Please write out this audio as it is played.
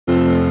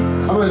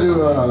want to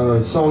do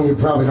a song you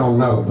probably don't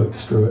know, but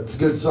screw it. It's a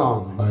good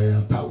song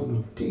by Paolo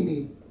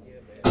Nutini.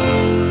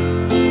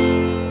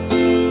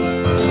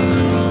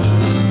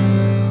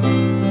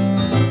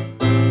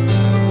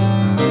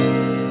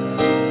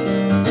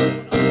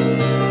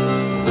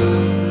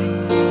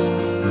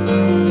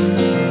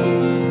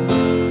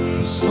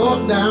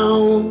 Slow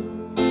down,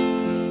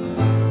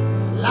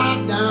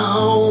 lie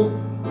down.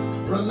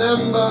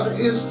 Remember,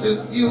 it's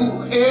just you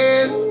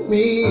and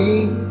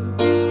me.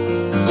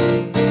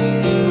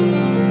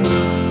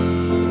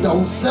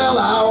 Don't sell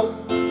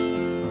out,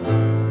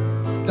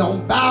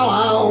 don't bow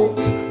out.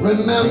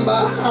 Remember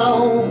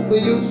how we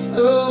used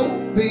to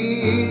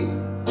be.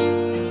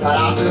 But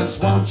I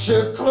just want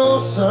you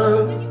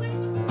closer.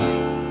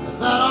 Is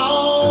that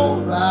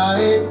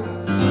alright?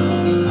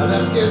 Now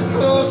let's get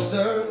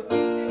closer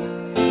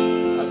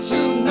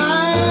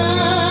tonight.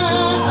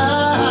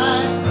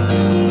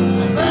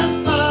 And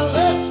grant my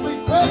last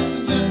request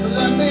and just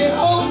let me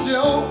hold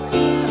you.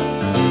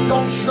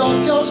 Don't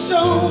shrug your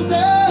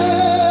shoulders.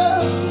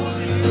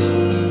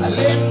 I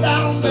lay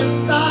down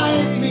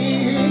beside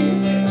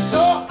me,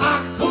 so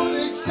I could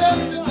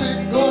accept that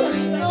we're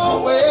going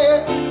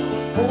nowhere.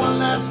 But one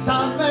last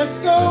time, let's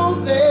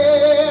go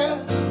there.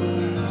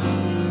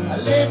 I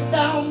lay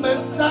down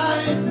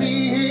beside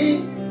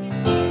me,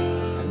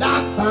 and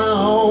I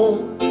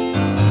found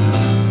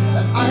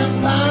that I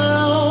am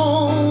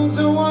bound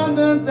to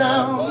wander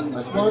down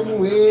that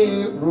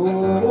one-way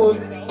road.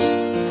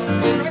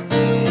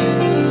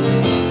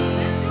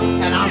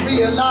 And I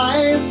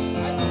realize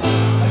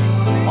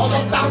all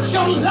about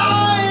your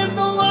life,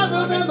 no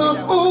other than the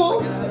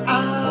fool that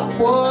I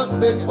was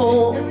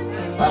before.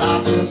 But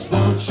I just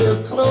want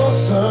you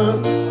closer.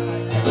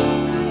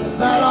 Is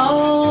that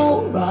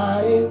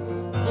alright?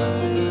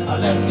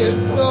 Let's get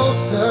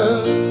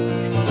closer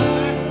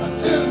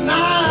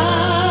tonight.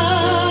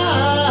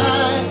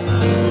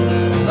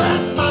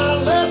 Grant my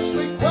last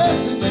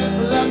request and just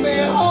let me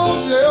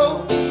hold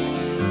you.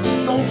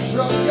 Don't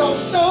shrug your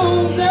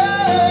shoulders.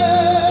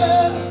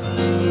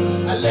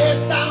 I lay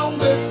down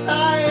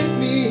beside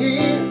me,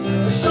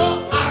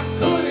 so I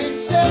could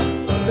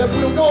accept that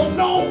we'll go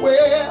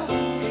nowhere.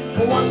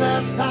 But one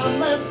last time,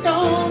 let's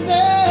go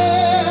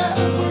there.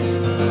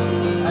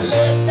 I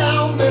lay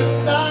down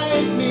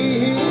beside me.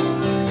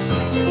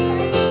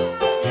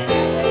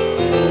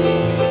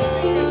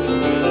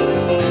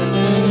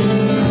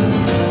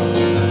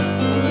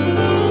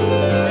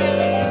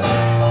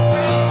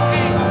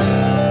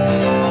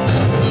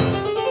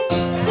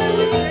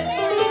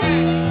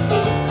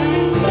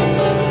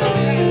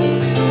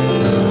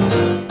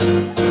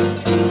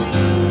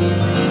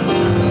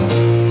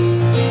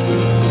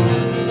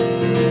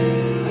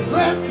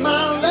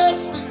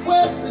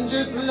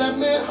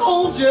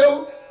 Hold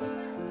you,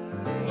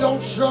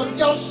 don't shrug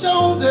your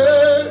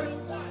shoulders.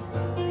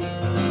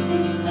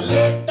 I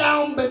lay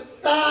down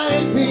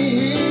beside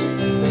me,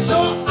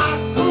 so I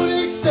could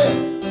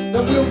accept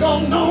that we'll go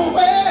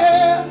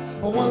nowhere.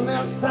 But one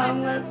last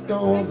time, let's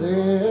go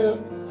there.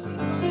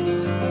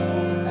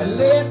 I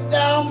lay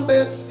down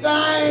beside